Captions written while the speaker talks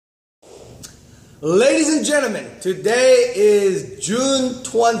Ladies and gentlemen, today is June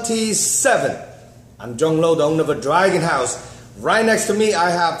 27th. I'm Jong Lo, the owner of a Dragon House. Right next to me,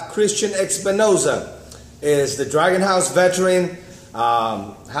 I have Christian Espinoza, is the Dragon House veteran,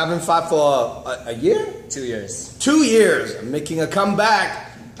 having fought for a year? 2 years. 2 years, making a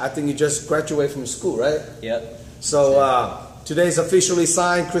comeback. I think you just graduated from school, right? Yep. So today's officially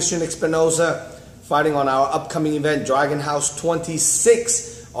signed, Christian Espinoza, fighting on our upcoming event, Dragon House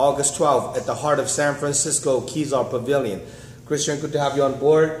 26. August 12th at the heart of San Francisco Kezar Pavilion. Christian, good to have you on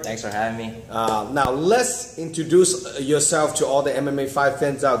board. Thanks for having me. Now let's introduce yourself to all the MMA fight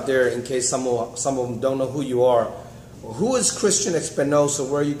fans out there in case some of them don't know who you are. Who is Christian Espinoza?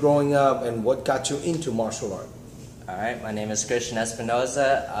 Where are you growing up and what got you into martial art? Alright, my name is Christian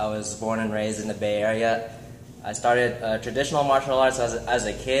Espinoza. I was born and raised in the Bay Area. I started traditional martial arts as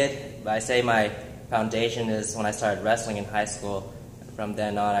a kid, but I say my foundation is when I started wrestling in high school. From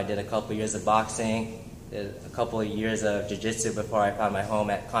then on, I did a couple years of boxing, did a couple of years of jiu-jitsu before I found my home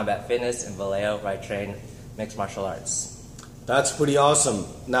at Combat Fitness in Vallejo, where I trained mixed martial arts. That's pretty awesome.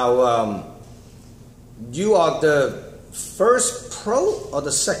 Now, you are the first pro or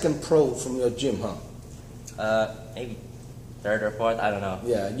the second pro from your gym, huh? Maybe third or fourth, I don't know.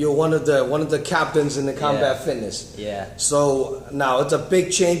 Yeah, you're one of the captains in the Combat Fitness. Yeah. So now it's a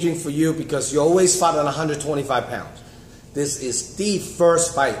big changing for you because you always fought at 125 pounds. This is the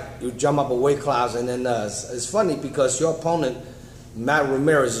first fight. You jump up a weight class, and then it's funny because your opponent, Matt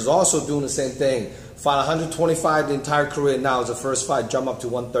Ramirez, is also doing the same thing. Fought 125 the entire career. Now it's the first fight, jump up to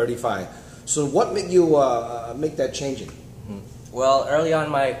 135. So what made you make that changing? Well, early on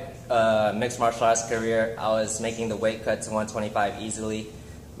in my mixed martial arts career, I was making the weight cut to 125 easily.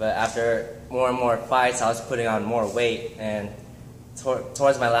 But after more and more fights, I was putting on more weight, and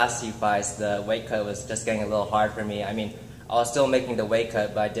towards my last few fights, the weight cut was just getting a little hard for me. I mean, I was still making the weight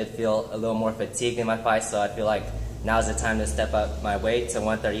cut, but I did feel a little more fatigued in my fights, so I feel like now's the time to step up my weight to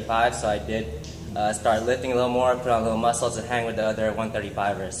 135. So I did start lifting a little more, put on a little muscle to hang with the other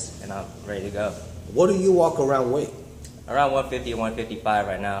 135ers, and I'm ready to go. What do you walk around weight? Around 150, 155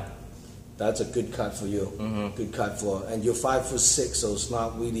 right now. That's a good cut for you. Good cut for, and you're 5'6", so it's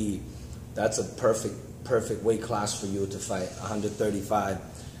not really. That's a perfect weight class for you to fight 135.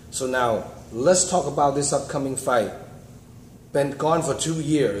 So now let's talk about this upcoming fight. Been gone for 2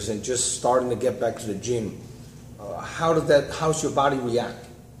 years and just starting to get back to the gym. How's your body react?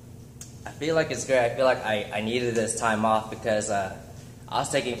 I feel like it's good. I feel like I needed this time off because I was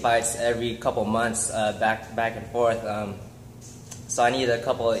taking fights every couple months back and forth. So I needed a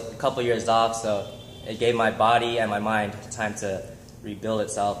couple years off. So it gave my body and my mind time to rebuild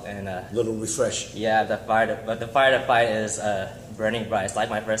itself and a little refresh. Yeah, the fire to fight is burning bright. It's like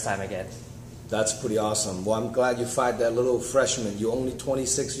my first time again. That's pretty awesome. Well, I'm glad you fight that little freshman. You're only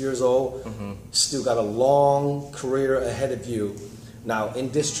 26 years old. Still got a long career ahead of you. Now,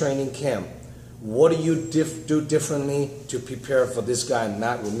 in this training camp, what do you do differently to prepare for this guy,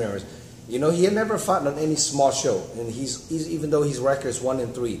 Matt Ramirez? You know, he had never fought on any small show, and he's even though his record is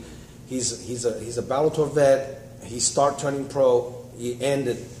 1-3, he's a Bellator vet. He started turning pro. He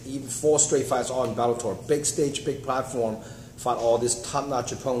ended even 4 straight fights on Bellator. Big stage, big platform, fought all these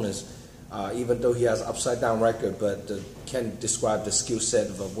top-notch opponents, even though he has an upside-down record, but can describe the skill set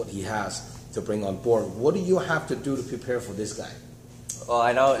of what he has to bring on board. What do you have to do to prepare for this guy? Well,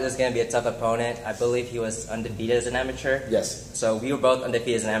 I know this is going to be a tough opponent. I believe he was undefeated as an amateur. Yes. So we were both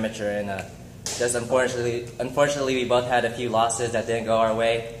undefeated as an amateur, and just unfortunately, we both had a few losses that didn't go our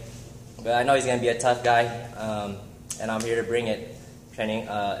way. But I know he's going to be a tough guy, and I'm here to bring it. Training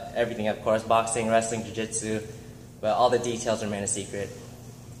everything, of course, boxing, wrestling, jiu-jitsu, but all the details remain a secret.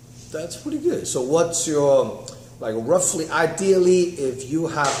 That's pretty good. So what's your, like roughly, ideally, if you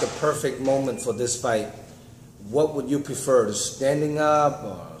have the perfect moment for this fight, what would you prefer, to standing up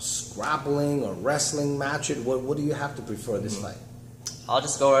or grappling or wrestling match it? What do you have to prefer this fight? I'll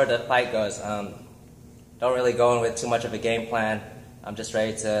just go where the fight goes. Don't really go in with too much of a game plan. I'm just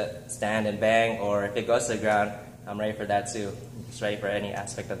ready to stand and bang, or if it goes to the ground, I'm ready for that too. Just ready for any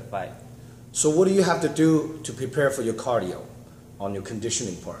aspect of the fight. So what do you have to do to prepare for your cardio on your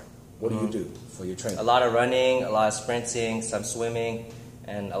conditioning part? What do you do for your training? A lot of running, a lot of sprinting, some swimming,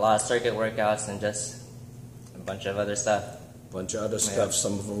 and a lot of circuit workouts, and just a bunch of other stuff. Bunch of other stuff.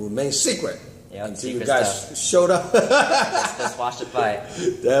 Some of them remain secret. Yeah, until you guys showed up. Just watch the fight.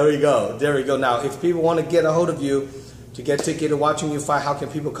 There we go. There we go. Now, if people want to get a hold of you to get ticket to watching you fight, how can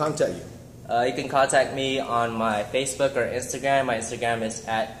people contact you? You can contact me on my Facebook or Instagram. My Instagram is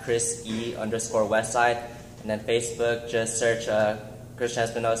 @ChrisE_Westside. And then Facebook, just search Christian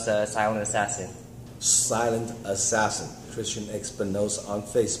Espinoza, Silent Assassin. Silent Assassin, Christian Espinoza on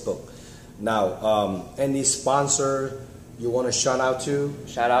Facebook. Now, any sponsor you want to shout out to?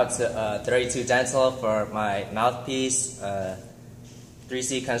 Shout out to 32 Dental for my mouthpiece,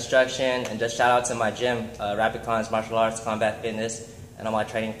 3C Construction, and just shout out to my gym, Rapid Cons Martial Arts Combat Fitness, and all my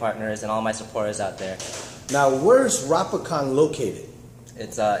training partners and all my supporters out there. Now, where's Rapicon located?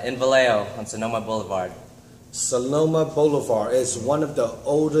 It's in Vallejo on Sonoma Boulevard. Sonoma Boulevard is one of the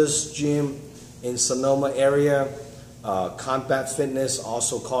oldest gym in Sonoma area. Combat Fitness,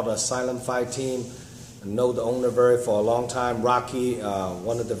 also called a Silent Fight Team. I know the owner for a long time, Rocky,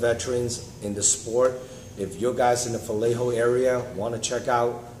 one of the veterans in the sport. If you guys in the Vallejo area want to check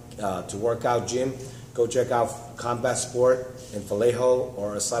out to work out gym, go check out Combat Sport in Vallejo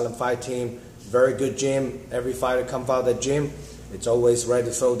or a Silent Fight Team. Very good gym. Every fighter comes out of the gym, it's always ready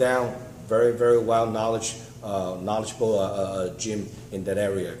to throw down. Very, very well knowledgeable gym in that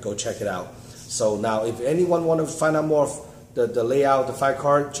area. Go check it out. So now, if anyone want to find out more of the layout, the fight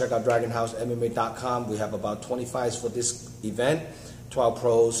card, check out DragonHouseMMA.com. We have about 20 fights for this event, 12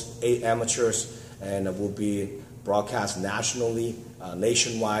 pros, 8 amateurs, and it will be broadcast nationally,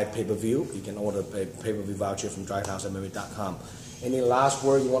 nationwide pay-per-view. You can order a pay-per-view voucher from DragonHouseMMA.com. Any last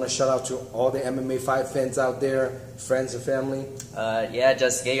word you want to shout out to all the MMA fight fans out there, friends and family? Yeah,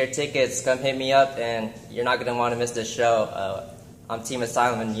 just get your tickets. Come hit me up, and you're not going to want to miss this show. I'm Team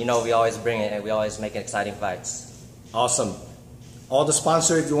Asylum, and you know we always bring it, and we always make exciting fights. Awesome. All the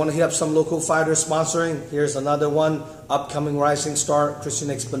sponsors, if you want to hit up some local fighters sponsoring, here's another one. Upcoming rising star, Christian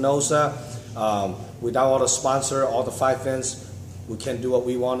Espinoza. Without all the sponsor, all the fight fans, we can't do what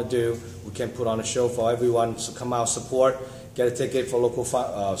we want to do. We can't put on a show for everyone. So come out, support. Get a ticket for local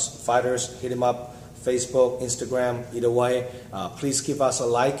fighters. Hit him up, Facebook, Instagram, either way. Please give us a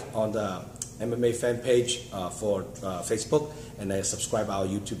like on the MMA fan page for Facebook, and then subscribe our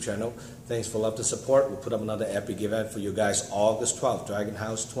YouTube channel. Thanks for love to support. We'll put up another epic event for you guys August 12th, Dragon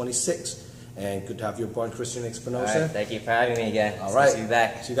House 26. And good to have you aboard, Christian Espinoza. All right, thank you for having me again. All right. See you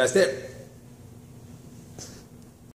back. See you guys there.